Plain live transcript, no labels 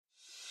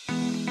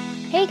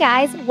Hey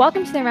guys,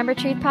 welcome to the Remember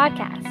Truth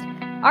podcast.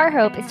 Our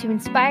hope is to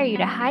inspire you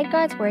to hide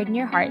God's word in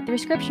your heart through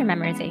scripture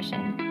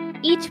memorization.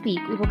 Each week,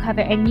 we will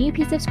cover a new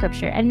piece of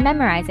scripture and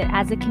memorize it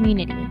as a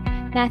community.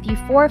 Matthew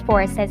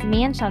 4:4 says,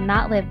 "Man shall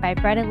not live by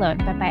bread alone,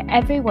 but by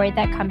every word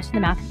that comes from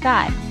the mouth of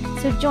God."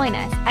 So join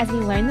us as we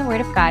learn the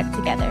word of God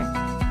together.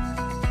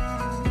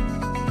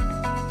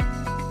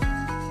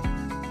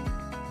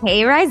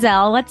 Hey,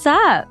 Raizel, what's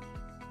up?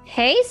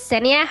 Hey,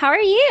 Xenia, how are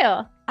you?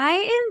 I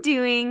am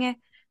doing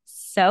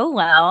so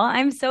well.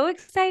 I'm so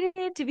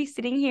excited to be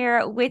sitting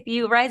here with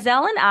you.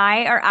 Raizel and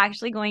I are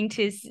actually going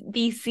to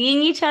be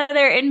seeing each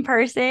other in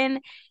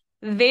person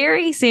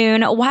very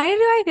soon. Why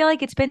do I feel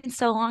like it's been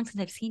so long since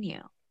I've seen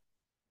you?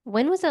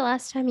 When was the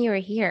last time you were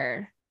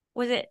here?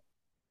 Was it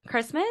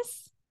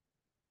Christmas?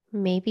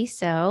 Maybe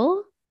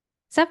so.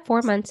 Is that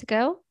 4 months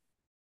ago?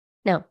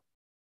 No,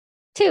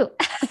 2.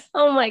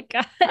 Oh my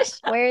gosh,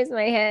 where's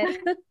my head?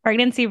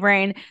 Pregnancy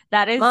brain.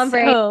 That is Mom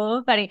brain.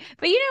 so funny.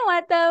 But you know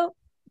what, though?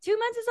 2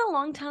 months is a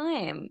long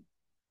time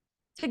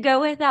to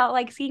go without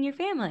like seeing your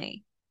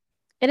family.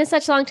 It is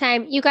such a long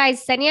time. You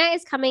guys, Xenia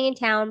is coming in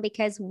town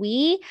because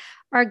we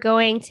are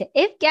going to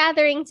If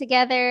Gathering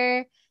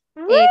together.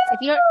 It's if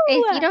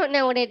you don't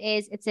know what it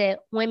is, it's a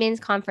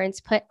women's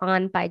conference put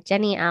on by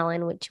Jenny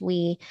Allen, which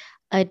we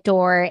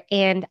adore.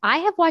 And I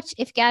have watched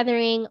If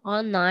Gathering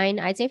online,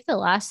 I'd say for the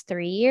last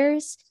 3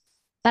 years,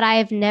 but I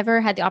have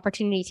never had the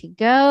opportunity to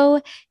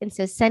go. And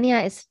so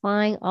Xenia is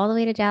flying all the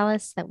way to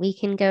Dallas so that we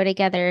can go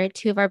together.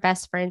 2 of our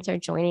best friends are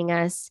joining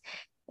us.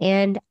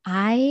 And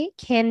I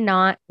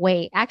cannot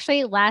wait.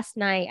 Actually, last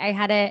night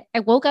I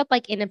woke up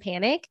like in a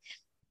panic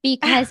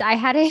because I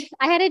had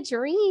a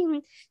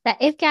dream that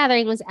If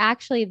Gathering was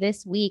actually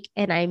this week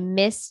and I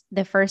missed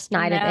the first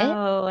night of it.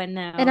 No. And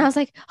I was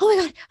like, oh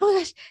my God, oh my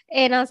gosh.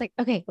 And I was like,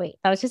 okay, wait,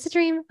 that was just a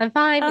dream. I'm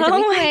fine. It's a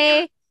week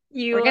away.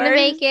 We're gonna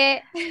make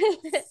it.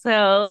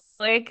 So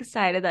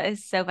excited. That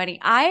is so funny.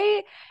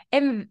 I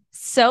am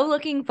so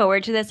looking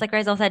forward to this. Like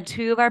Raizel said,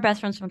 2 of our best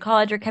friends from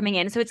college are coming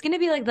in. So it's going to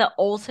be like the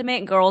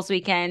ultimate girls'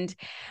 weekend.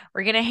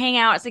 We're going to hang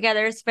out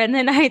together, spend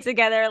the night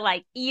together,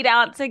 like eat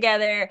out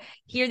together,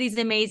 hear these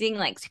amazing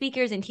like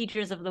speakers and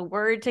teachers of the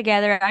word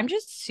together. I'm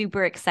just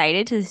super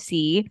excited to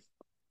see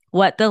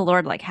what the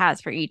Lord like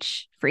has for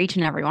each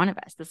and every one of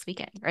us this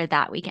weekend or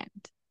that weekend.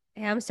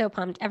 Yeah, I'm so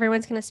pumped.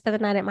 Everyone's gonna spend the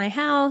night at my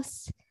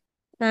house.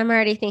 And I'm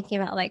already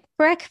thinking about like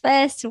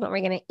breakfast and what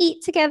we're gonna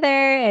eat together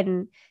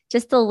and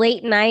just the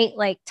late night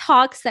like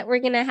talks that we're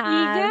gonna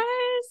have. Yes.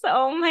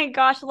 Oh my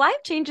gosh.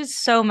 Life changes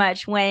so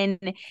much when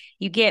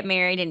you get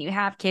married and you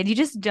have kids. You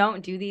just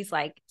don't do these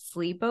like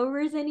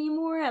sleepovers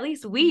anymore. At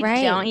least we don't,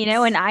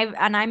 Right.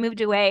 and I moved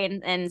away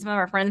and some of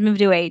our friends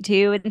moved away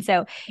too. And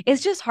so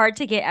it's just hard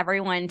to get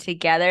everyone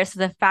together.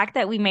 So the fact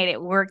that we made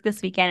it work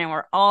this weekend and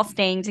we're all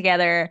staying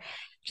together,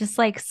 just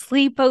like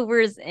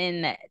sleepovers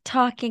and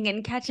talking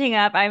and catching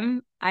up,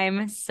 I'm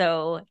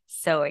so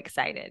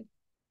excited.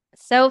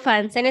 So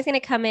fun. Santa's gonna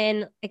come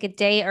in like a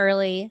day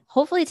early,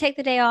 hopefully take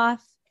the day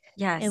off,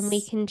 and we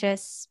Yes. can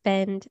just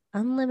spend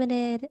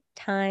unlimited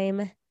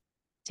time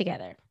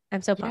together.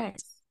 I'm so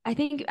pumped.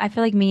 Yes. I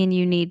feel like me and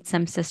you need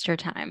some sister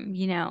time.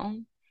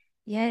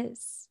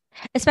 Yes.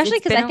 Especially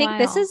It's because been I a think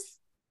this while. is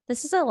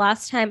this is the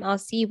last time I'll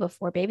see you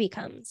before baby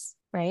comes,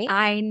 right?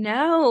 I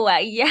know.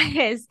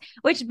 Yes.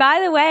 Which, by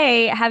the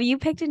way, have you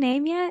picked a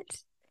name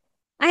yet?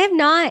 I have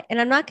not,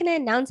 and I'm not gonna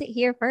announce it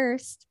here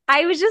first.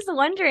 I was just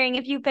wondering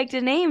if you picked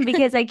a name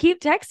because I keep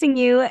texting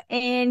you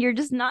and you're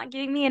just not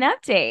giving me an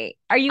update.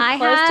 Are you I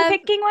close to have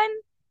picking one?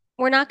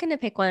 We're not gonna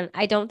pick one.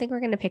 I don't think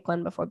we're gonna pick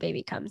one before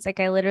baby comes. Like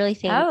I literally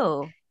think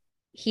Oh,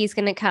 he's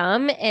gonna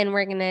come and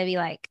we're gonna be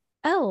like,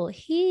 oh,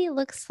 he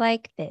looks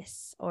like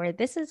this, or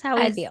this is how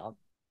we as feel.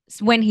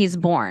 when he's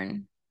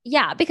born.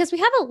 Yeah, because we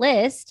have a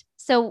list.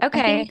 So I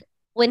Okay. think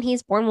when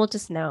he's born, we'll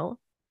just know.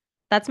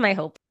 That's my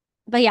hope.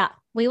 But yeah,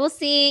 we will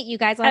see. You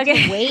guys will have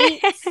Okay. to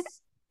wait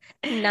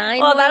nine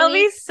Well, more that'll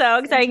be weeks so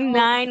exciting.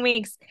 until 9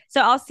 weeks.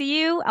 So I'll see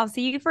you. I'll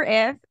see you for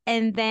if,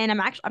 and then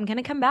I'm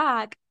gonna come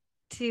back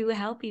to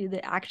help you.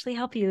 Actually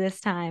help you this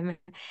time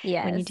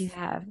when you do yes.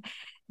 have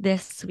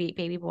this sweet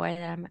baby boy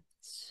that I'm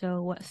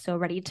so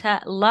ready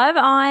to love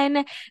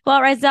on.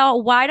 Well,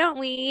 Raizel, why don't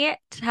we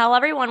tell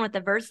everyone what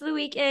the verse of the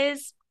week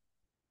is,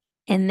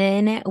 and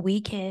then we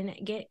can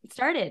get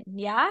started.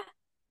 Yeah.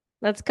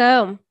 Let's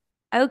go.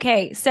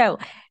 Okay. So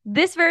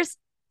this verse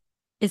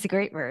is a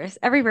great verse.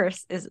 Every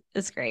verse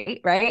is great,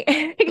 right?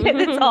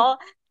 Because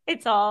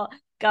it's all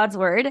God's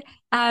word.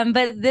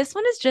 But this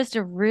one is just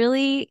a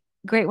really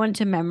great one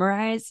to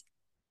memorize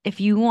if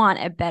you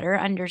want a better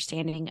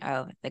understanding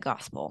of the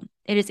gospel.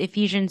 It is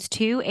Ephesians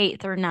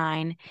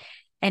 2:8-9,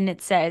 and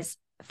it says,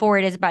 "For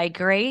it is by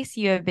grace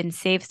you have been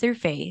saved through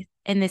faith,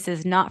 and this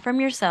is not from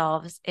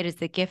yourselves, it is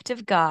the gift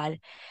of God,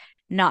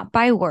 not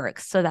by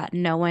works, so that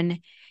no one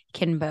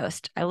can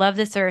boast." I love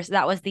this verse.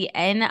 That was the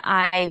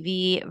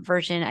NIV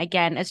version.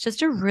 Again, it's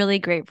just a really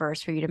great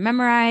verse for you to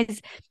memorize.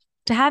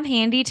 to have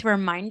handy to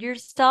remind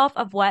yourself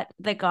of what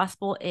the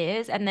gospel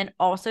is, and then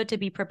also to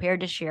be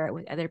prepared to share it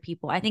with other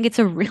people. I think it's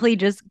a really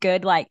just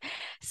good like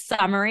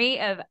summary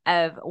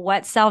of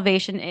what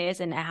salvation is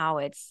and how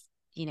it's,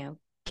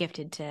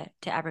 gifted to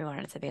everyone.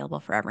 It's available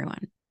for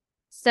everyone.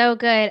 So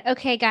good.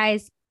 Okay,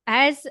 guys,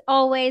 as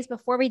always,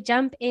 before we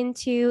jump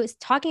into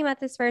talking about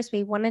this verse,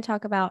 we want to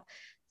talk about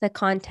the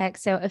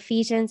context. So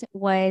Ephesians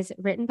was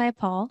written by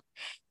Paul.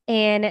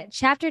 In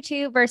chapter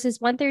 2,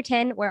 verses 1 through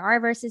 10, where our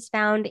verse is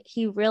found,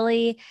 he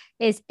really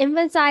is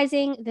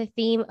emphasizing the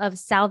theme of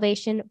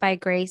salvation by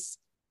grace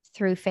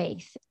through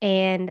faith.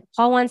 And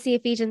Paul wants the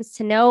Ephesians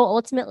to know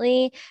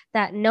ultimately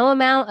that no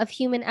amount of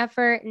human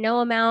effort, no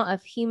amount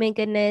of human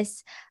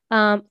goodness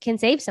can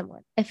save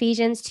someone.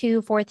 Ephesians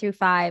 2, 4 through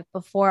 5,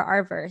 before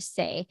our verse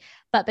say,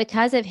 but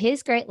because of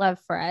his great love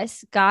for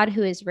us, God,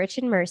 who is rich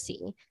in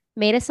mercy,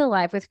 made us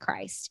alive with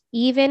Christ,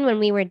 even when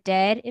we were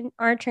dead in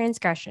our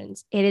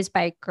transgressions. It is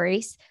by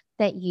grace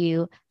that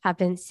you have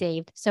been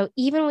saved. So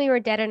even when we were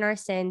dead in our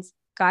sins,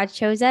 God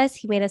chose us.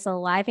 He made us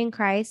alive in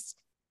Christ,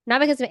 not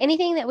because of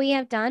anything that we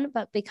have done,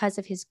 but because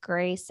of his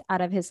grace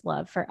out of his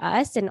love for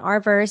us. And our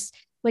verse,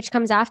 which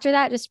comes after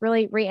that, just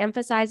really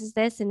reemphasizes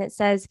this. And it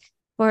says,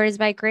 for it is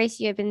by grace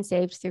you have been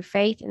saved through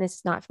faith, and this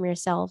is not from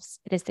yourselves.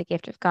 It is the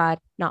gift of God,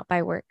 not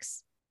by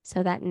works,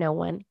 so that no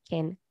one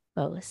can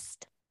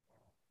boast.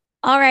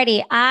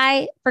 Alrighty,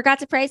 I forgot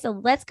to pray, so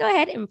let's go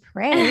ahead and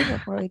pray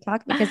before we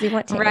talk because we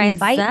want to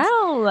invite.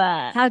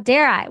 How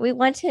dare I? We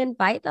want to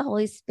invite the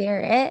Holy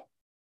Spirit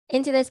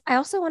into this. I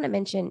also want to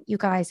mention, you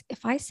guys,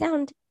 if I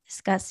sound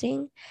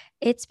disgusting,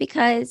 it's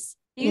because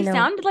you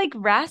sound like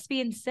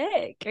raspy and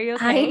sick. Are you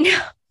okay? I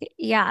know.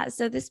 Yeah.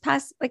 So this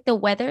past, like the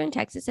weather in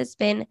Texas has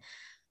been.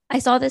 I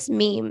saw this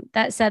meme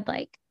that said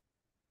like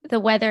the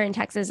weather in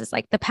Texas is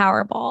like the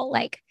Powerball,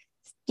 like.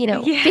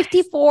 Yes.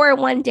 54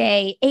 one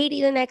day,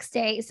 80 the next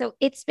day. So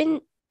it's been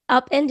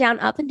up and down,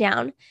 up and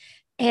down.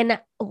 And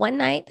one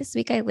night this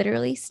week, I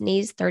literally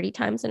sneezed 30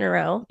 times in a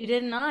row. You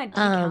did not. Did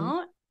you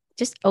count?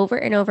 Just over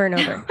and over and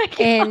over.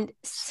 Oh and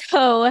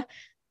so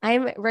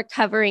I'm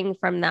recovering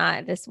from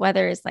that. This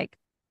weather is like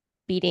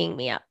beating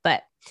me up.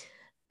 But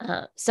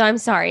so I'm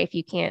sorry if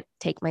you can't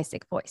take my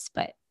sick voice,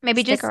 but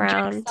maybe stick just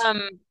around. Drink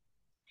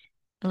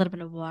a little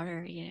bit of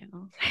water,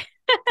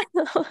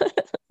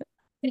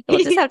 We'll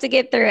just have to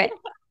get through it.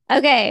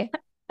 Okay,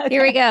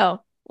 here we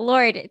go.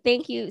 Lord,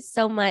 thank you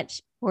so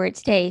much for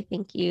today.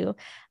 Thank you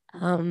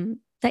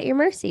that your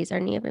mercies are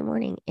new every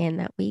morning and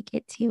that we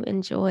get to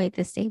enjoy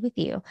this day with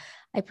you.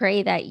 I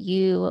pray that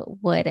you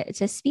would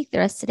just speak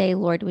through us today,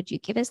 Lord. Would you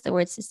give us the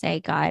words to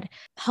say, God?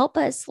 Help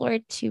us,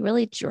 Lord, to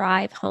really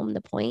drive home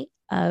the point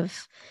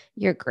of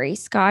your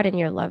grace, God, and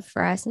your love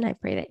for us. And I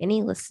pray that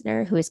any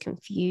listener who is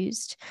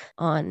confused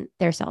on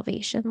their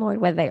salvation, Lord,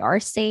 whether they are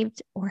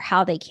saved or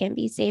how they can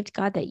be saved,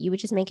 God, that you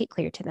would just make it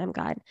clear to them,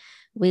 God.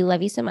 We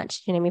love you so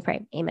much. In your name we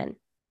pray. Amen.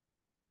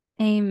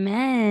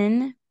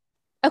 Amen.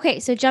 Okay,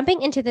 so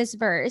jumping into this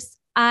verse,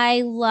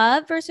 I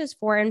love verses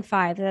 4 and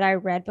 5 that I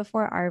read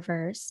before our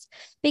verse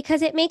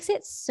because it makes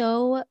it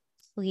so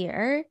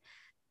clear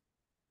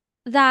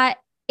that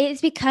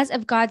it's because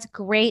of God's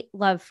great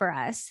love for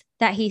us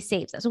that he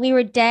saves us. When we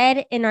were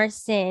dead in our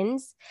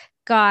sins,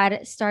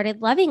 God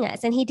started loving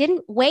us, and he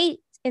didn't wait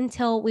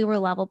until we were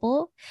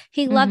lovable.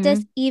 He loved us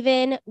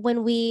even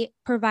when we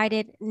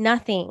provided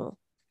nothing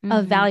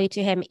of value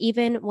to him,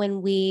 even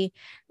when we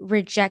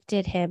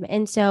rejected him.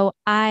 And so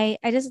I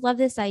just love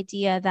this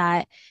idea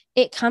that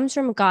it comes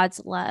from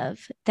God's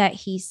love that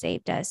he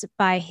saved us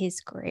by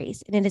his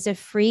grace. And it is a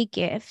free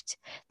gift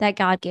that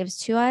God gives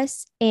to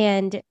us.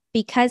 And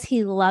because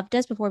he loved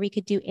us before we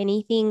could do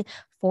anything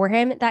for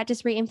him, that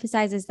just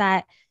reemphasizes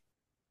that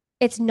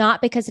it's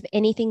not because of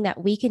anything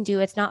that we can do.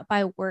 It's not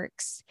by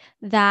works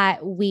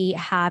that we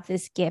have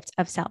this gift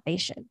of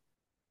salvation.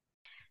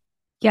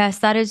 Yes,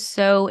 that is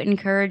so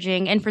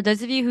encouraging. And for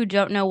those of you who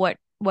don't know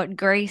what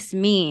grace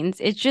means,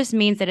 it just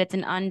means that it's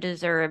an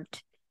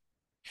undeserved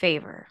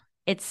favor.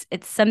 It's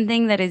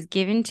something that is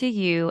given to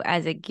you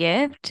as a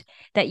gift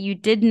that you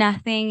did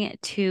nothing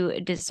to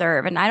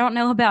deserve. And I don't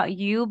know about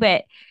you,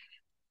 but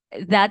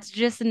that's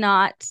just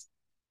not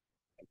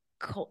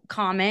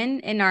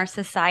common in our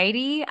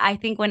society. I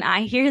think when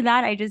I hear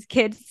that, I just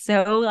get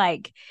so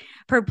like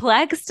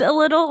perplexed a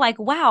little, like,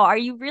 wow, are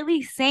you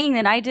really saying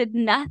that I did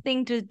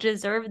nothing to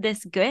deserve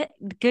this good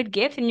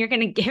gift and you're going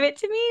to give it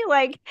to me?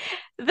 Like,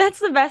 that's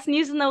the best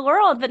news in the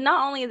world. But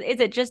not only is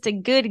it just a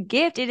good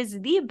gift, it is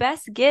the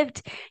best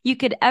gift you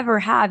could ever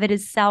have. It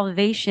is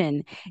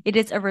salvation. It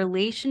is a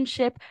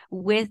relationship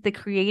with the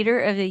creator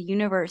of the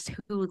universe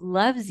who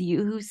loves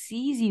you, who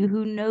sees you,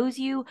 who knows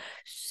you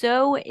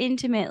so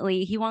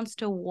intimately. He wants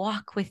to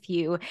walk with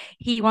you.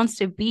 He wants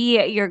to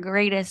be your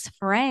greatest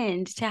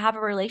friend, to have a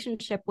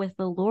relationship with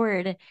the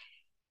Lord,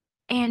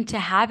 and to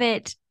have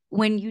it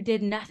when you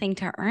did nothing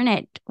to earn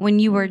it, when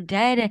you were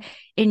dead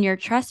in your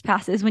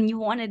trespasses, when you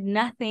wanted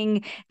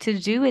nothing to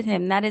do with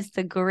him. That is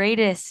the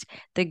greatest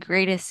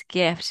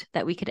gift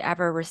that we could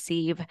ever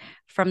receive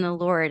from the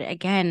Lord.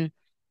 Again,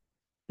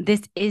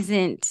 this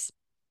isn't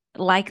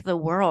like the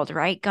world,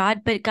 right?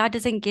 But God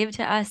doesn't give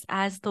to us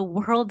as the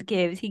world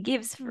gives. He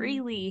gives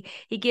freely.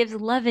 He gives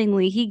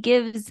lovingly. He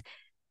gives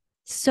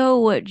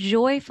so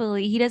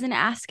joyfully. He doesn't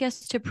ask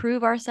us to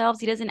prove ourselves.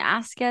 He doesn't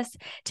ask us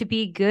to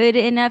be good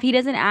enough. He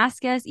doesn't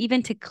ask us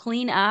even to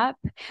clean up.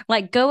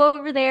 Like, go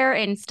over there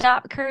and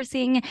stop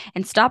cursing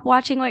and stop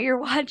watching what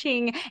you're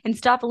watching and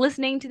stop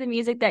listening to the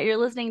music that you're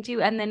listening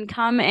to and then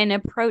come and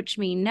approach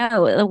me.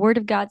 No, the word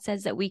of God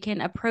says that we can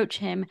approach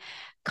him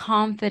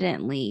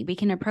confidently. We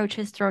can approach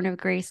his throne of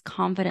grace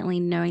confidently,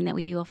 knowing that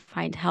we will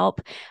find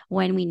help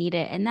when we need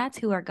it. And that's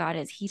who our God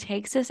is. He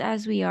takes us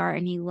as we are,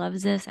 and he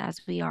loves us as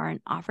we are, and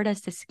offered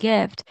us this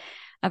gift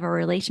of a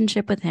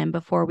relationship with him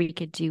before we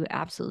could do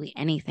absolutely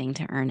anything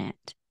to earn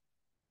it.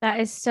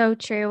 That is so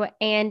true.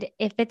 And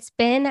if it's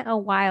been a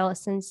while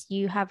since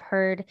you have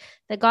heard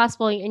the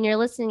gospel and you're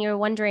listening, you're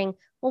wondering,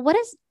 well,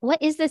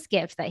 what is this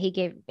gift that he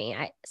gave me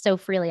so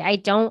freely? I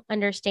don't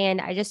understand.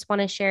 I just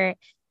want to share it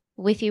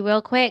with you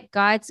real quick.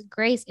 God's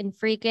grace and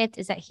free gift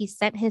is that he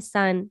sent his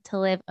son to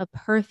live a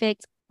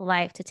perfect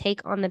life, to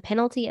take on the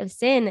penalty of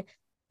sin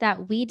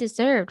that we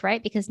deserved,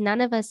 right? Because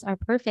none of us are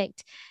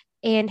perfect.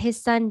 And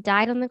his son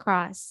died on the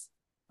cross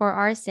for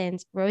our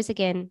sins, rose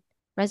again,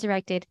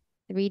 resurrected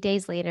 3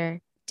 days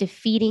later,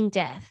 defeating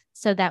death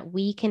so that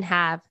we can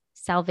have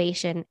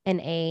salvation and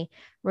a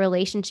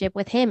relationship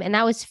with him. And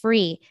that was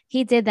free.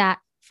 He did that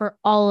for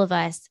all of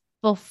us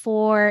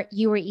before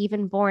you were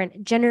even born,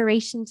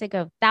 generations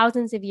ago,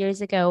 thousands of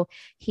years ago.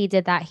 He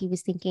did that. He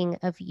was thinking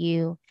of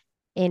you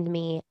and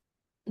me.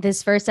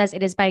 This verse says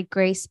it is by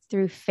grace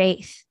through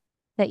faith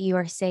that you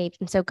are saved.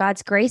 And so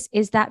God's grace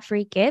is that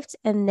free gift.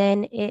 And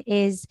then it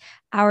is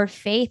our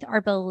faith, our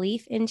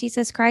belief in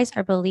Jesus Christ,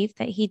 our belief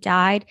that he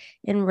died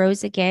and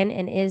rose again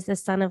and is the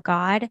Son of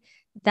God,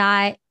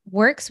 that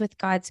works with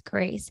God's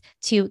grace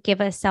to give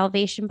us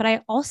salvation. But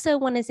I also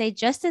want to say,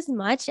 just as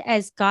much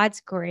as God's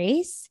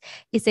grace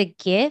is a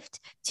gift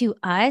to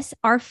us,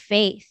 our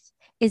faith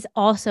is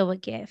also a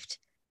gift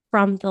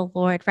from the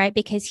Lord, right?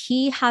 Because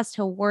he has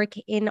to work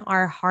in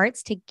our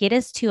hearts to get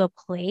us to a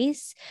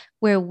place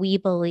where we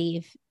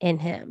believe in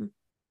him.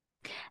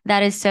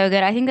 That is so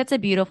good. I think that's a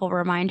beautiful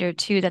reminder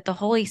too, that the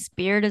Holy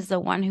Spirit is the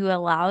one who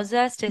allows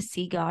us to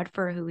see God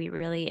for who he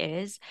really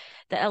is,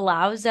 that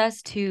allows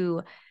us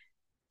to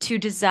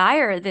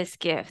desire this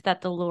gift that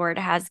the Lord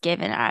has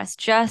given us.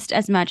 Just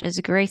as much as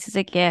grace is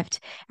a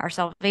gift, our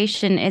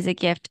salvation is a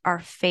gift, our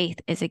faith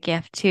is a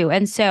gift too.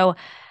 And so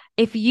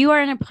if you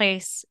are in a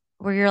place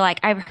where you're like,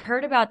 I've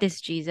heard about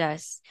this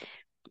Jesus,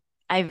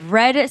 I've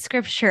read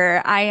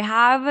scripture, I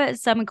have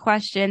some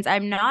questions,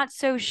 I'm not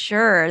so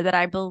sure that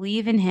I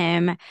believe in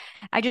him,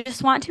 I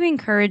just want to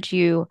encourage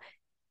you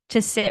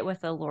to sit with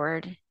the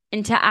Lord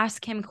and to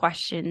ask him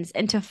questions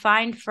and to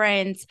find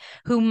friends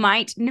who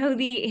might know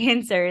the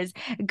answers.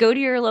 Go to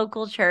your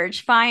local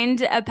church,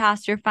 find a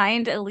pastor,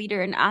 find a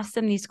leader, and ask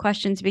them these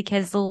questions,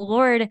 because the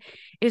Lord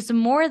is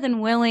more than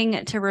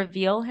willing to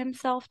reveal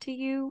himself to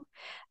you.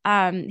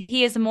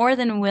 He is more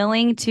than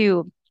willing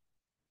to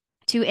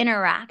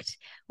interact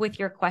with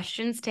your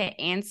questions, to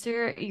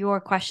answer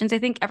your questions. I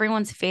think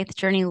everyone's faith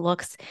journey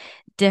looks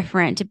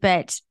different,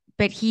 but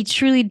he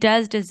truly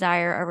does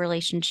desire a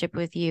relationship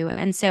with you.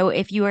 And so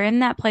if you are in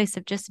that place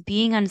of just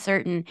being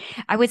uncertain,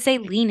 I would say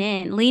lean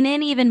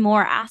in even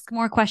more, ask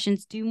more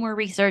questions, do more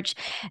research,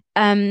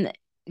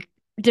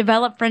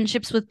 develop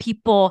friendships with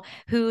people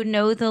who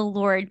know the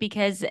Lord,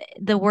 because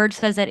the word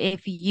says that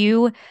if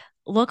you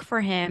look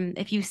for him,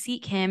 if you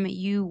seek him,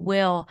 you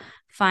will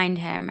find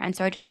him. And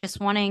so I just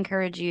want to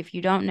encourage you, if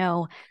you don't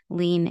know,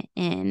 lean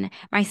in.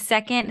 My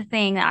second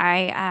thing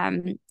I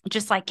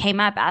just like came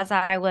up as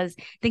I was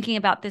thinking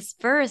about this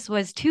verse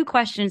was two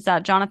questions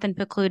that Jonathan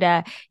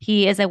Pokluda,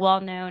 he is a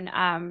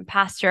well-known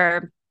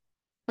pastor,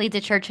 leads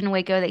a church in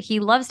Waco, that he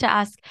loves to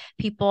ask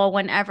people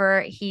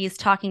whenever he's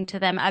talking to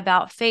them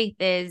about faith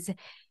is,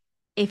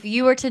 if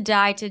you were to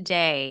die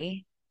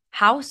today,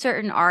 how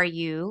certain are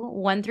you,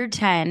 1 through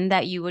 10,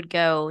 that you would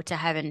go to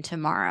heaven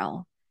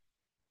tomorrow?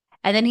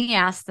 And then he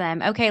asks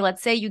them, okay,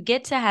 let's say you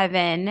get to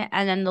heaven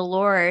and then the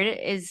Lord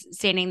is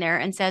standing there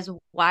and says,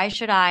 why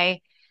should I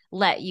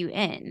let you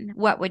in?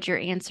 What would your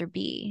answer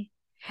be?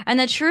 And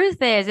the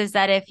truth is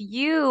that if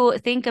you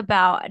think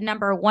about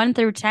number 1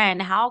 through 10,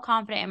 how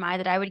confident am I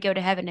that I would go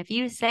to heaven? If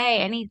you say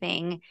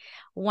anything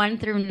 1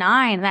 through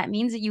 9, that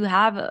means that you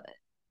have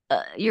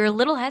you're a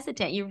little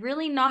hesitant. You're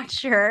really not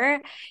sure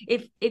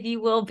if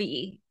you will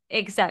be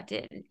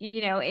accepted,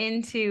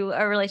 into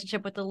a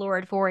relationship with the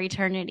Lord for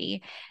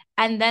eternity.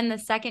 And then the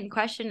second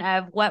question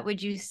of what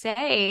would you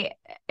say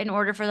in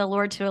order for the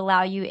Lord to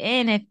allow you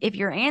in? If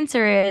your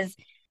answer is,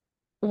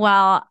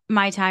 well,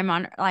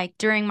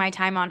 during my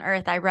time on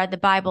earth, I read the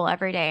Bible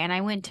every day and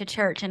I went to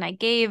church and I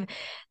gave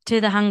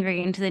to the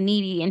hungry and to the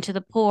needy and to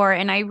the poor.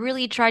 And I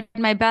really tried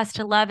my best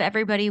to love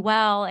everybody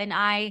well. And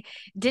I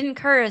didn't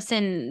curse,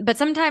 but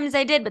sometimes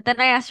I did, but then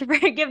I asked for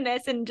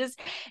forgiveness. And just,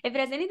 if it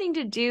has anything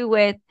to do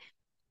with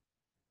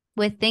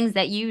things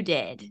that you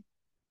did,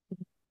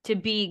 to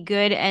be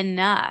good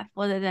enough.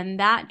 Well, then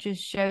that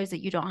just shows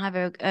that you don't have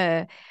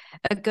a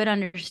good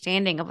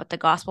understanding of what the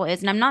gospel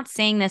is. And I'm not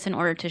saying this in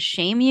order to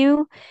shame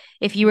you.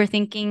 If you were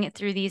thinking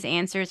through these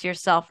answers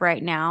yourself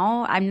right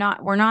now,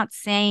 we're not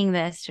saying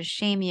this to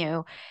shame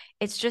you.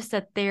 It's just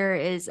that there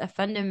is a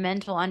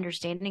fundamental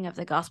understanding of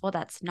the gospel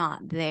that's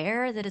not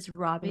there, that is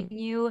robbing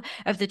you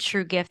of the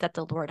true gift that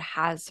the Lord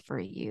has for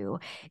you.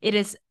 It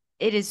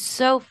is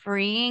so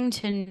freeing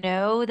to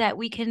know that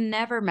we can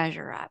never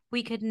measure up.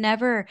 We could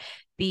never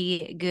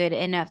be good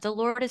enough. The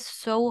Lord is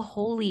so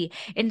holy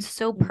and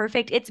so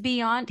perfect.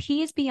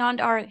 He is beyond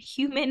our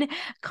human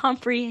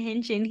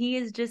comprehension. He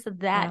is just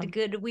that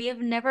good. We have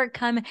never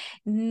come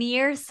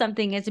near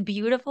something as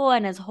beautiful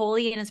and as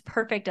holy and as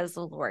perfect as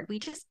the Lord. We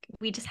just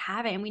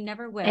haven't, and we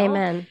never will.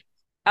 Amen.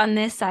 On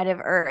this side of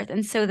earth.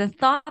 And so the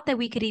thought that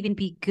we could even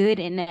be good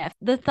enough,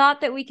 the thought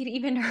that we could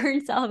even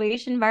earn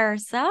salvation by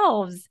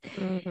ourselves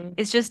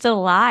is just a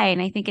lie.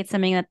 And I think it's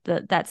something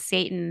that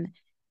Satan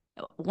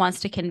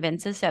wants to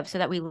convince us of, so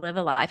that we live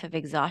a life of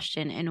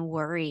exhaustion and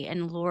worry.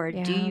 And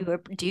Lord, do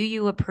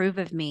you approve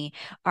of me?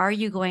 Are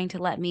you going to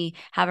let me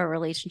have a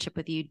relationship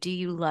with you? Do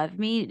you love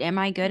me? Am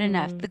I good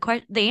enough?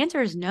 The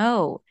answer is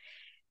no.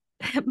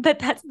 But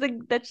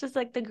that's just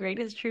like the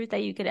greatest truth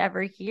that you could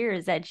ever hear,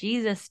 is that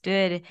Jesus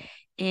stood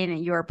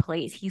in your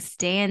place. He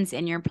stands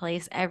in your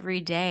place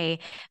every day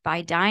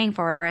by dying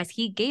for us.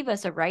 He gave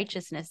us a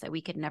righteousness that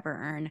we could never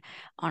earn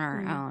on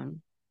our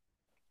own.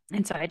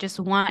 And so I just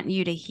want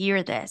you to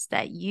hear this,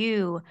 that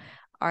you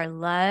are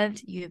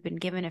loved. You've been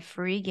given a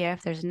free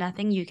gift. There's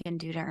nothing you can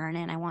do to earn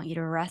it. And I want you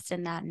to rest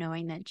in that,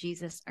 knowing that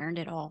Jesus earned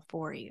it all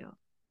for you.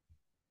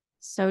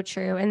 So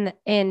true.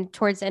 And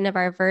towards the end of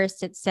our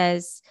verse, it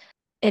says,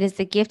 it is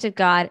the gift of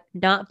God,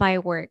 not by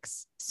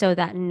works, so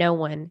that no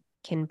one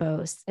can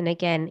boast. And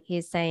again,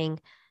 he's saying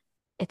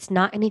it's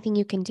not anything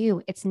you can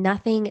do. It's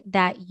nothing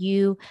that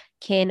you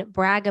can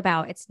brag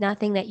about. It's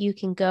nothing that you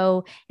can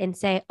go and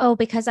say, oh,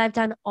 because I've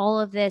done all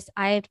of this,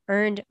 I have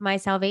earned my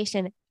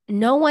salvation.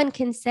 No one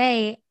can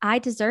say, I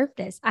deserve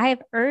this. I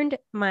have earned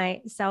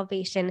my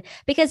salvation,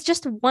 because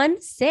just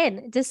one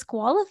sin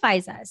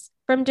disqualifies us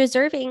from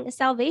deserving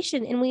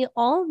salvation. And we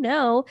all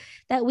know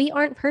that we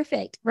aren't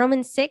perfect.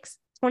 Romans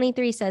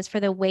 6:23 says, for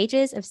the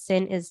wages of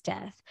sin is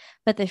death,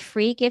 but the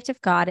free gift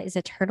of God is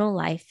eternal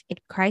life in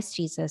Christ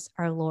Jesus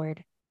our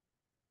Lord.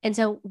 And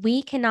so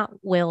we cannot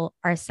will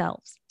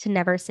ourselves to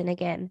never sin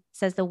again. It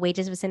says the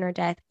wages of sin are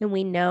death. And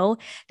we know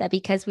that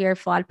because we are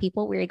flawed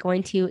people, we are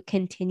going to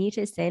continue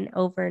to sin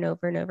over and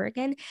over and over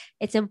again.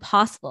 It's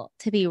impossible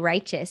to be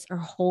righteous or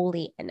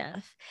holy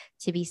enough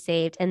to be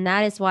saved. And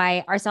that is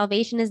why our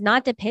salvation is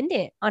not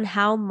dependent on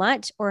how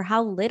much or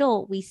how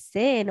little we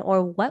sin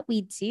or what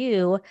we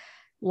do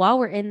while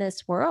we're in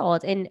this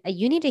world. And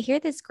you need to hear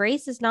this: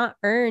 grace is not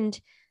earned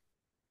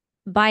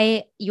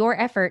by your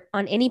effort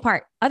on any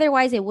part.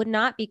 Otherwise, it would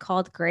not be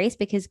called grace,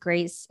 because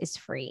grace is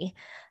free.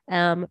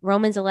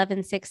 Romans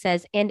 11:6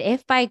 says, and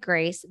if by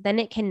grace, then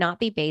it cannot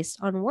be based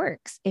on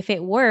works. If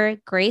it were,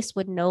 grace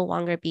would no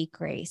longer be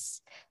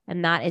grace.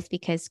 And that is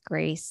because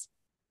grace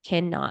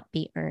cannot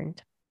be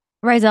earned.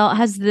 Raizel,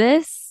 has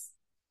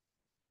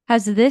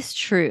this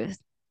truth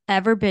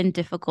ever been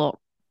difficult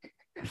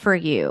for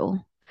you?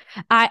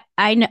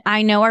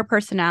 I know our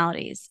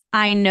personalities.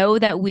 I know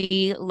that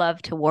we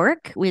love to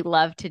work. We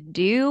love to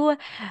do.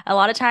 A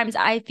lot of times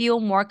I feel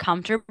more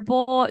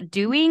comfortable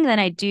doing than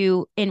I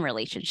do in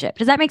relationship.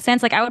 Does that make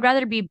sense? Like, I would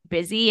rather be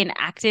busy and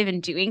active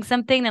and doing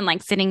something than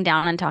like sitting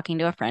down and talking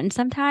to a friend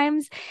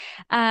sometimes.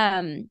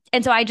 And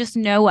so I just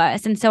know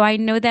us. And so I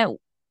know that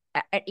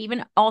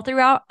even all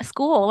throughout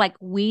school, like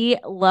we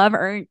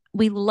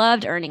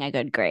loved earning a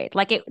good grade.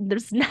 Like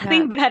there's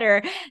nothing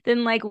better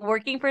than like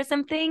working for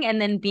something and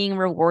then being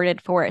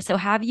rewarded for it. So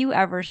have you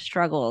ever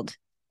struggled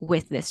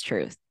with this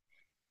truth?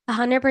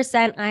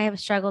 100%. I have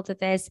struggled with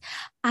this.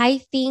 I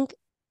think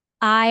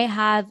I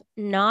have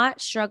not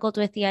struggled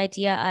with the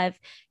idea of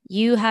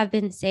you have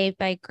been saved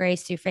by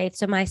grace through faith.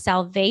 So my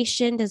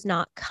salvation does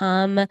not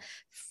come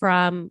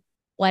from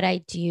what I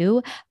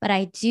do, but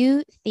I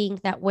do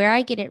think that where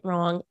I get it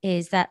wrong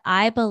is that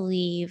I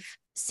believe,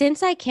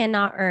 since I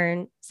cannot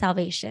earn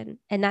salvation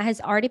and that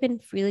has already been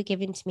freely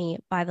given to me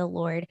by the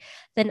Lord,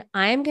 then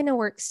I'm going to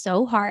work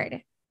so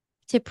hard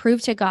to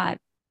prove to God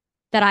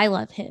that I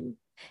love him,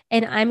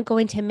 and I'm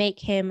going to make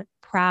him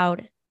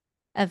proud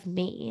of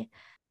me.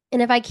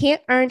 And if I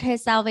can't earn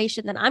his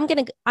salvation, then I'm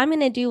going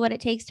to do what it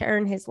takes to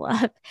earn his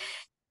love.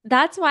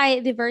 That's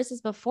why the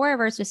verses before our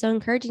verse was so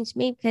encouraging to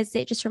me, because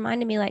it just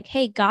reminded me like,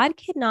 hey, God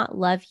could not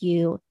love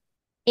you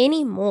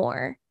any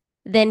more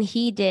than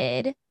he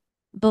did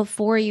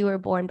before you were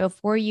born,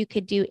 before you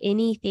could do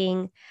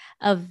anything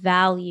of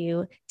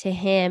value to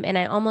him. And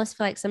I almost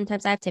feel like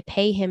sometimes I have to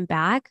pay him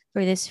back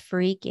for this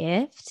free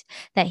gift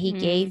that he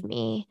gave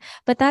me.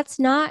 But that's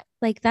not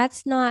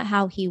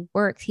how he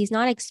works. He's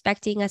not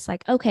expecting us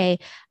like, okay,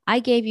 I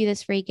gave you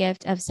this free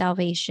gift of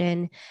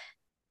salvation,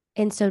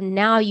 and so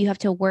now you have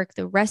to work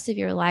the rest of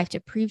your life to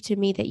prove to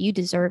me that you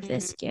deserve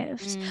this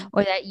gift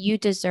or that you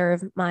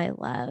deserve my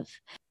love.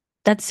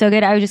 That's so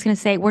good. I was just going to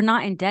say, we're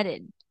not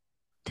indebted.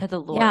 to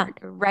the Yeah. Lord,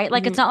 right?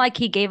 Like, it's Mhm. not like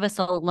he gave us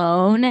a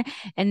loan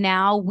and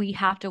now we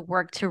have to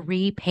work to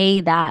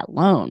repay that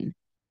loan.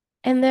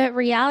 And the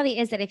reality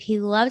is that if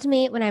he loved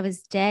me when I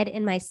was dead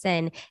in my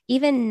sin,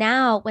 even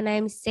now when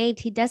I'm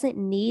saved, he doesn't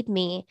need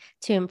me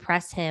to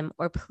impress him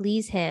or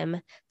please him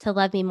to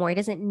love me more. He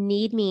doesn't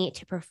need me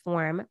to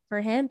perform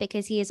for him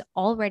because he is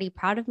already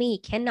proud of me. He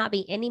cannot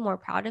be any more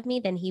proud of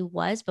me than he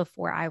was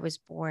before I was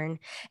born.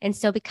 And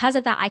so, because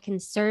of that, I can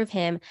serve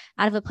him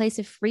out of a place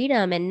of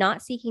freedom and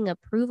not seeking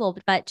approval,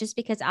 but just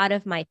because out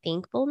of my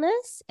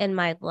thankfulness and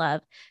my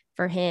love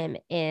for him.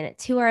 And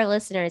to our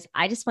listeners,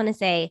 I just want to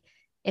say,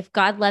 if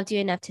God loved you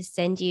enough to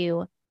send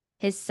you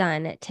his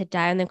son to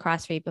die on the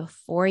cross for you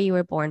before you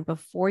were born,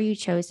 before you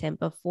chose him,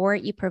 before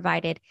you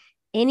provided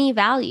any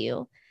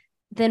value,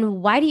 then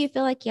why do you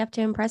feel like you have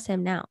to impress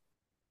him now?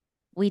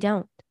 We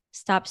don't.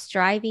 Stop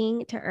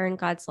striving to earn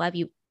God's love.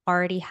 You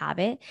already have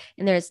it.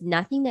 And there's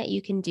nothing that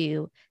you can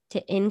do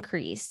to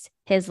increase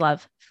his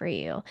love for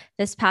you.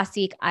 This past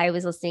week, I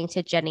was listening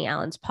to Jenny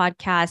Allen's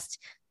podcast.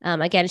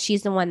 Again,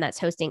 she's the one that's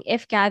hosting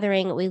If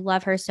Gathering. We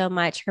love her so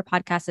much. Her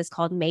podcast is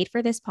called Made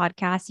for This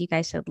Podcast. You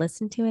guys should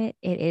listen to it.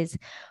 It is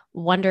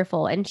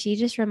wonderful. And she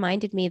just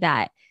reminded me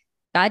that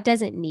God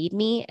doesn't need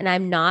me, and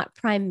I'm not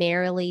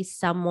primarily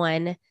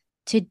someone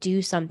to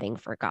do something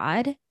for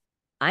God.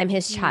 I'm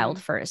his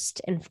child first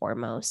and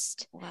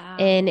foremost. Wow.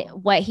 And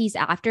what he's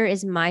after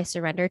is my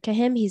surrender to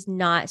him. He's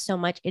not so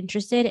much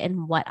interested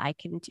in what I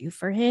can do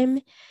for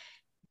him.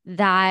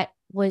 That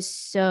was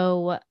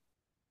so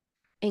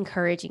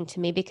encouraging to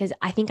me because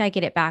I think I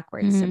get it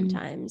backwards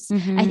sometimes.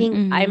 I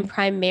think I'm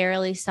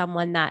primarily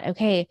someone that,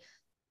 okay,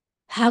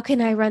 how can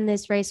I run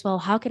this race well?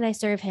 How can I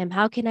serve him?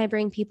 How can I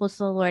bring people to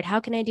the Lord? How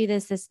can I do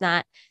this,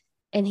 that?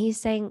 And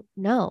he's saying,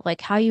 no,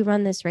 like how you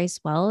run this race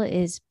well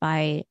is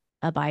by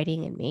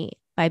abiding in me,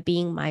 by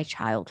being my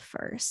child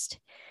first.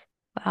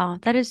 Wow,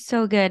 that is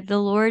so good. The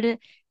Lord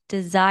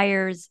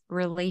desires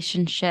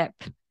relationship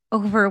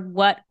over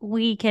what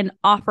we can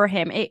offer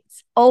him.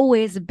 It's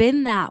always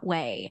been that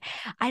way.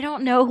 I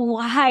don't know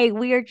why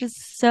we are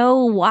just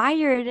so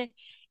wired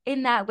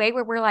in that way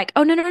where we're like,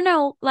 oh,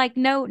 no, like,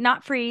 no,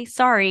 not free.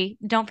 Sorry.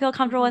 Don't feel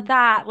comfortable with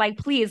that. Like,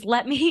 please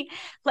let me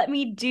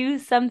do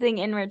something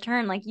in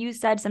return. Like you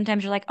said,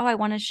 sometimes you're like, oh, I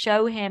want to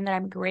show him that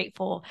I'm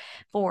grateful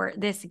for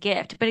this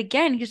gift. But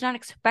again, he's not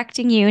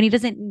expecting you and he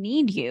doesn't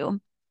need you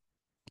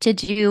to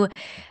do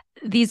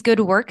these good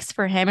works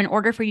for him in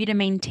order for you to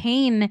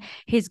maintain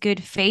his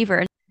good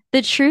favor.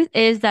 The truth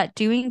is that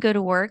doing good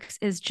works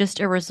is just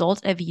a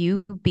result of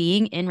you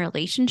being in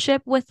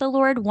relationship with the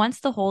Lord. Once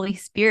the Holy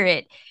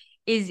Spirit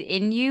is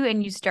in you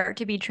and you start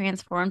to be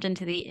transformed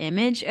into the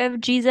image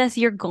of Jesus,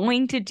 you're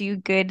going to do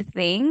good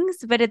things,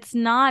 but it's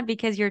not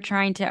because you're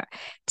trying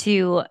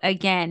to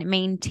again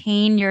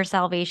maintain your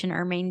salvation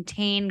or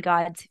maintain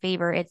God's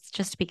favor. It's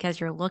just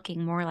because you're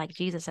looking more like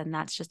Jesus, and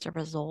that's just a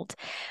result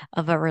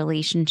of a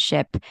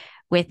relationship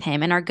with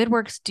him. And our good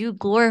works do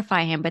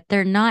glorify him, but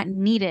they're not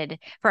needed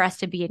for us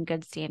to be in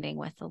good standing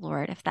with the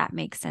Lord, if that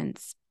makes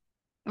sense.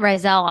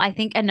 Raizel, I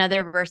think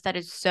another verse that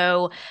is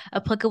so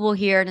applicable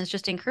here and is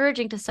just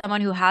encouraging to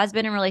someone who has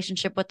been in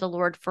relationship with the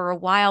Lord for a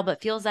while,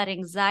 but feels that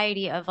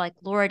anxiety of like,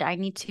 Lord, I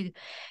need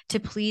to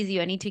please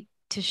you. I need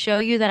to show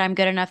you that I'm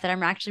good enough, that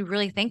I'm actually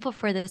really thankful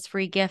for this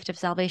free gift of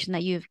salvation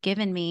that you've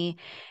given me,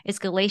 is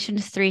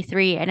Galatians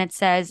 3:3. And it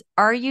says,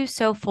 are you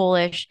so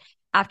foolish?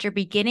 After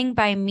beginning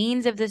by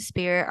means of the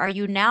Spirit, are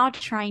you now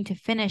trying to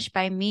finish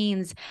by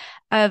means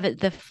of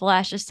the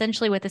flesh?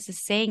 Essentially, what this is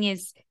saying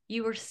is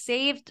you were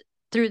saved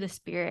through the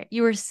Spirit.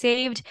 You were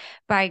saved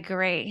by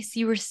grace.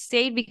 You were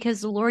saved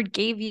because the Lord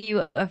gave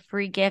you a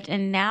free gift.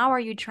 And now are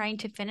you trying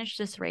to finish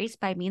this race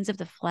by means of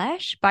the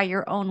flesh, by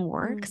your own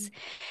works?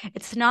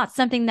 It's not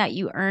something that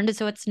you earned,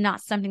 so it's not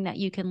something that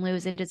you can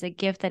lose. It is a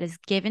gift that is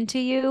given to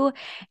you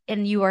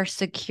and you are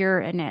secure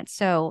in it.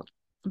 So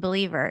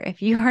believer,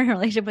 if you are in a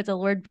relationship with the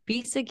Lord,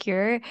 be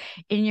secure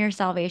in your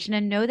salvation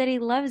and know that he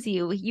loves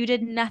you. You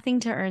did nothing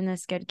to earn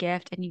this good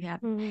gift and you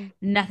have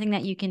nothing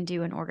that you can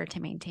do in order to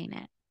maintain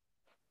it.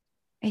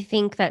 I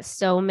think that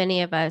so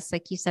many of us,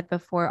 like you said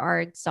before,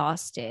 are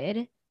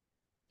exhausted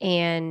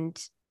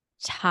and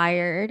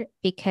tired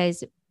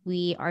because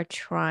we are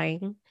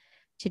trying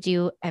to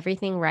do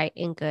everything right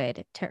and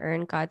good to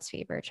earn God's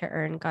favor, to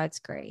earn God's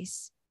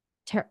grace,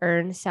 to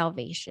earn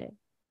salvation.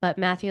 But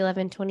Matthew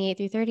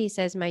 11:28-30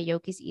 says, my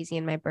yoke is easy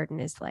and my burden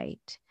is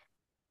light.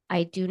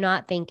 I do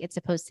not think it's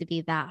supposed to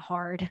be that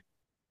hard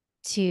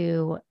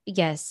to,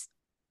 yes,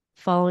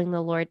 following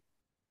the Lord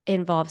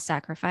involves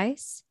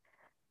sacrifice,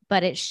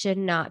 but it should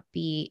not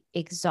be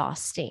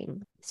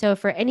exhausting. So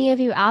for any of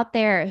you out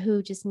there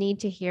who just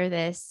need to hear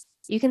this,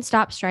 you can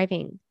stop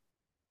striving.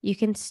 You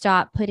can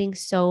stop putting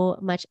so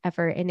much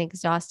effort in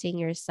exhausting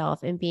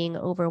yourself and being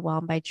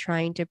overwhelmed by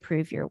trying to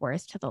prove your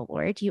worth to the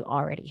Lord. You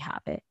already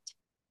have it.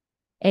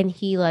 And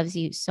he loves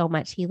you so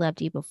much. He loved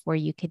you before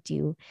you could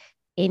do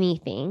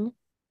anything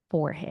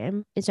for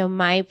him. And so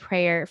my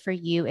prayer for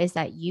you is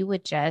that you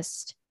would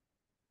just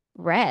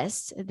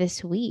rest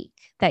this week,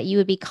 that you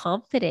would be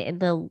confident in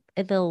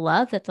the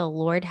love that the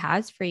Lord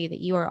has for you, that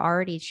you are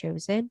already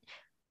chosen,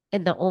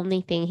 And the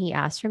only thing he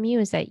asks from you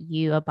is that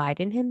you abide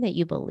in him, that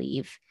you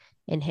believe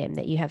in him,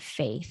 that you have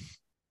faith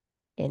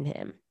in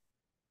him.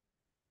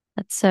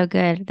 That's so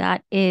good.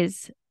 That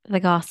is the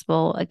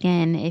gospel.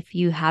 Again, if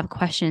you have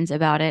questions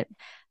about it,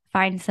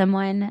 find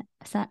someone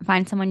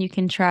you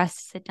can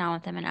trust, sit down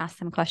with them and ask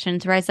them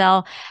questions.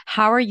 Raizel,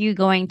 how are you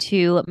going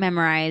to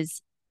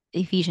memorize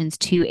Ephesians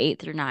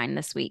 2:8-9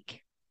 this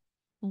week?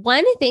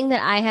 One thing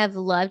that I have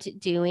loved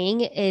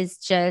doing is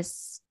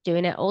just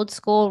doing it old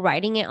school,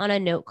 writing it on a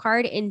note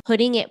card and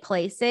putting it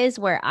places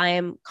where I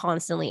am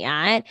constantly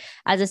at.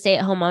 As a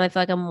stay-at-home mom, I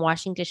feel like I'm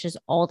washing dishes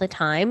all the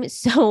time.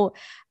 So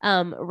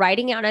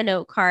writing it on a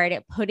note card,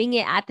 putting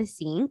it at the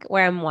sink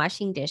where I'm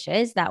washing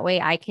dishes. That way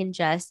I can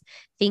just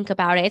think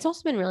about it. It's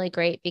also been really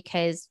great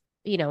because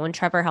when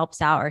Trevor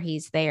helps out or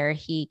he's there,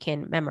 he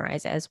can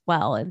memorize it as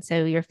well. And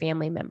so your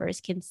family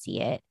members can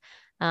see it.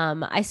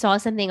 I saw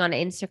something on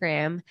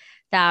Instagram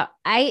that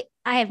I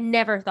have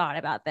never thought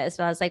about this,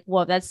 but I was like,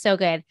 whoa, that's so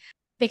good.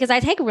 Because I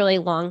take really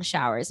long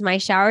showers. My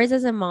showers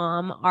as a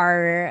mom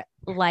are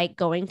like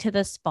going to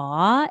the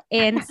spa.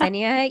 And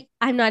Xenia,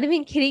 I'm not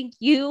even kidding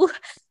you.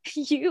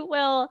 You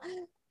will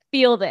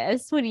feel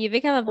this when you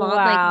become a mom.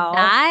 Wow.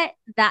 Like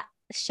that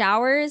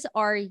showers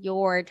are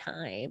your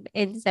time.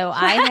 And so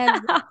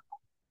I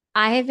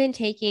have been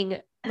taking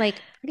like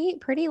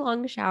pretty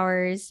long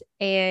showers,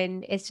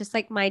 and it's just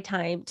like my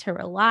time to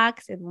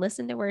relax and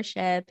listen to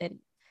worship and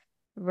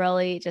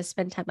really just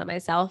spend time by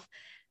myself.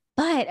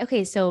 But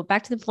okay, so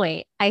back to the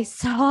point. I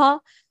saw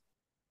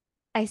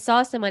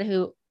someone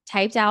who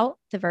typed out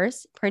the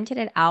verse, printed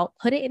it out,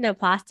 put it in a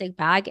plastic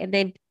bag, and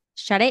then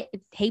shut it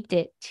and taped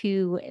it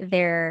to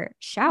their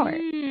shower.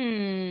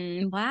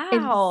 Wow.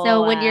 And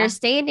so when you're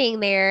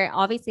standing there,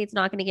 obviously it's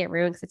not going to get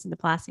ruined because it's in the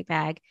plastic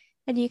bag,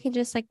 and you can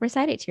just like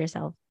recite it to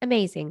yourself.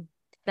 Amazing.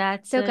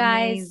 That's so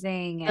guys,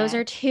 amazing. Those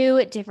are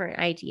two different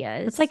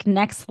ideas. It's like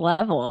next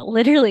level.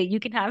 Literally, you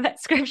can have that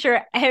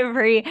scripture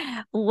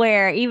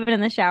everywhere, even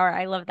in the shower.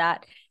 I love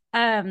that.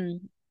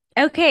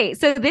 Okay,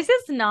 so this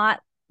is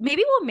not,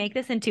 maybe we'll make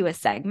this into a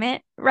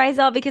segment,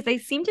 Raizel, because I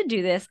seem to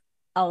do this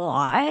a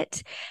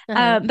lot.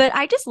 But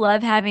I just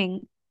love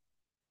having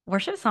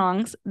worship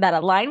songs that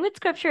align with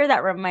scripture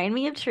that remind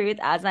me of truth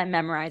as I'm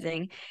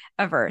memorizing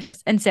a verse.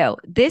 And so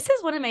this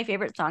is one of my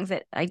favorite songs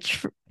that I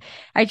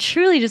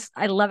truly just,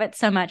 I love it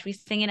so much. We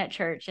sing it at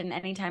church, and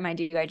anytime I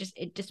do,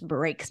 it just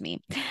breaks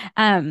me.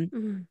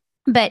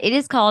 But it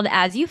is called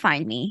As You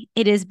Find Me.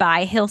 It is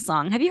by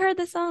Hillsong. Have you heard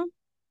this song?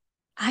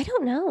 I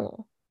don't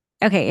know.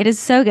 Okay, it is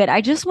so good.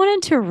 I just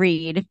wanted to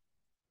read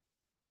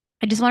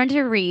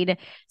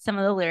some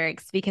of the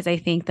lyrics because I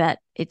think that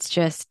it's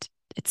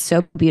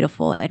so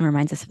beautiful and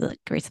reminds us of the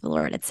grace of the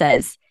Lord. It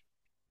says,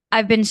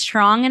 I've been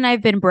strong and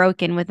I've been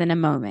broken within a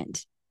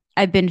moment.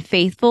 I've been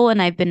faithful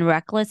and I've been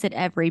reckless at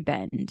every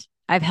bend.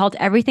 I've held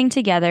everything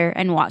together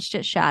and watched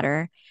it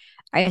shatter.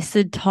 I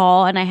stood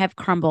tall and I have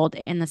crumbled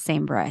in the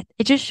same breath.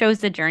 It just shows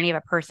the journey of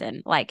a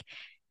person, like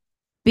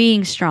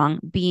being strong,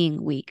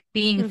 being weak,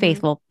 being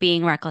faithful,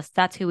 being reckless.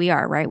 That's who we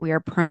are, right? We are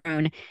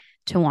prone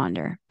to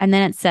wander. And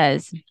then it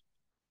says,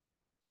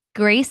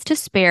 grace to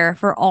spare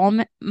for all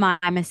my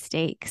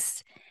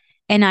mistakes.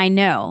 And I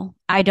know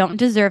I don't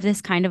deserve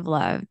this kind of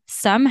love.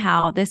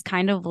 Somehow, this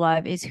kind of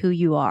love is who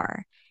you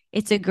are.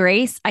 It's a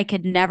grace I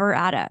could never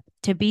add up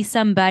to be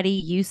somebody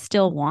you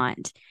still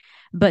want,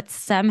 but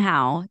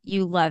somehow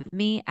you love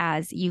me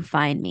as you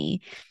find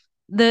me.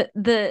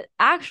 The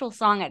actual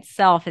song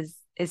itself is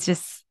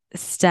just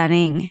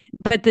stunning,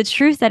 but the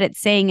truth that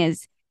it's saying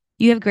is,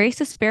 you have grace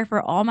to spare for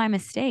all my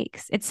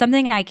mistakes. It's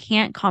something I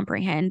can't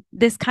comprehend.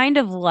 This kind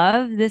of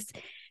love, this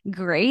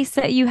grace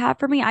that you have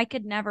for me, I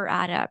could never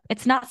add up.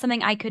 It's not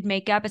something I could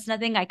make up. It's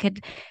nothing I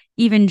could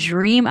even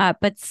dream up,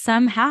 but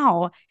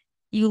somehow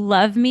you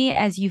love me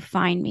as you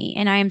find me,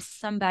 and I am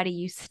somebody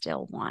you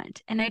still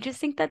want. And I just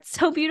think that's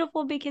so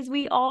beautiful because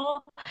we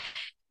all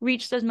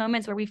reach those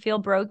moments where we feel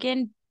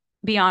broken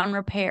beyond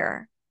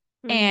repair.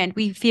 And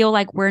we feel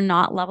like we're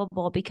not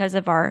lovable because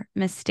of our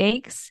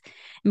mistakes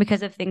and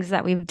because of things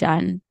that we've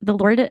done. The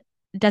Lord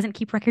doesn't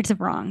keep records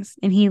of wrongs,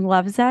 and he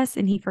loves us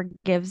and he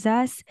forgives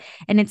us.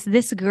 And it's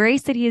this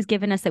grace that he has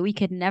given us that we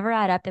could never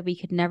add up, that we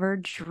could never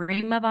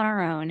dream of on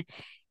our own.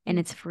 And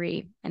it's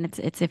free, and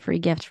it's a free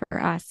gift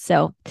for us.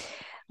 So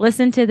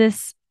listen to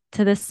this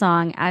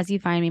song, As You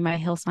Find Me, by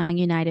Hillsong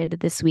United,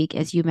 this week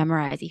as you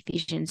memorize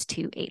Ephesians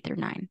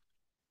 2:8-9.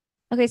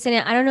 Okay, so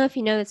now I don't know if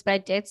you know this, but I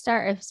did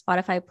start a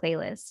Spotify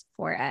playlist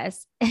for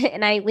us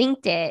and I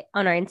linked it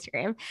on our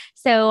Instagram.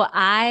 So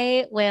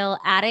I will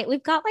add it.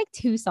 We've got like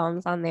 2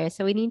 songs on there,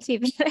 so we need to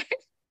be better.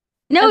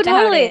 No,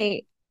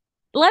 totally.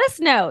 Let us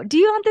know. Do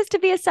you want this to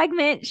be a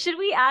segment? Should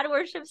we add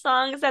worship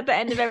songs at the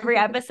end of every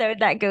episode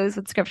that goes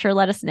with scripture?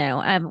 Let us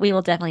know. We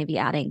will definitely be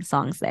adding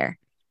songs there.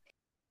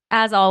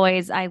 As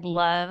always, I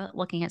love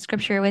looking at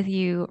scripture with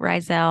you,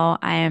 Raizel.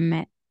 I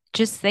am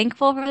just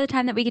thankful for the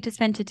time that we get to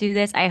spend to do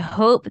this. I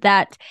hope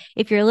that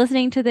if you're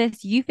listening to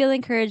this, you feel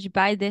encouraged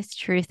by this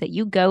truth, that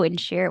you go and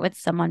share it with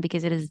someone,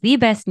 because it is the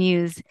best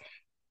news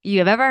you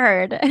have ever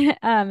heard.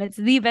 It's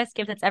the best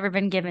gift that's ever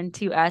been given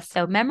to us.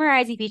 So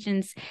memorize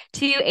Ephesians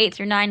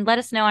 2:8-9. Let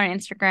us know on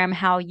Instagram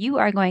how you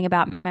are going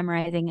about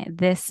memorizing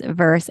this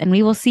verse, and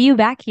we will see you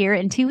back here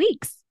in 2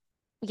 weeks.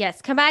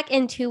 Yes, come back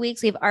in 2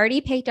 weeks. We've already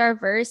picked our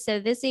verse. So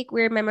this week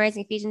we're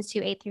memorizing Ephesians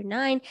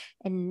 2:8-9.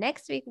 And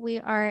next week we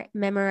are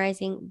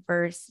memorizing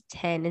verse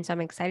 10. And so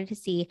I'm excited to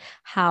see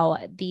how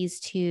these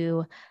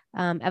two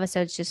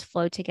episodes just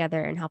flow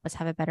together and help us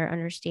have a better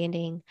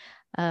understanding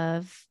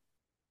of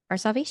our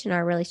salvation,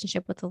 our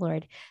relationship with the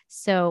Lord.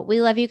 So we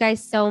love you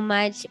guys so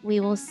much. We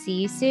will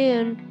see you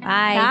soon.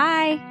 Bye.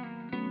 Bye.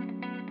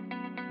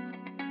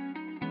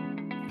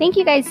 Thank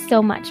you guys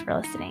so much for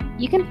listening.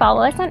 You can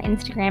follow us on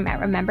Instagram at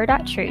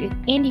remember.truth,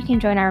 and you can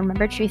join our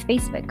Remember Truth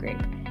Facebook group.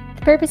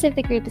 The purpose of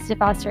the group is to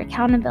foster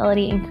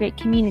accountability and create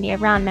community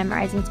around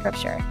memorizing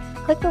scripture.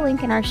 Click the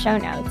link in our show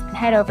notes and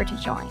head over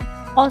to join.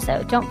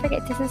 Also, don't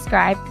forget to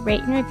subscribe, rate,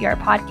 and review our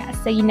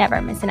podcast so you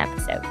never miss an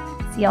episode.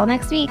 See y'all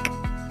next week.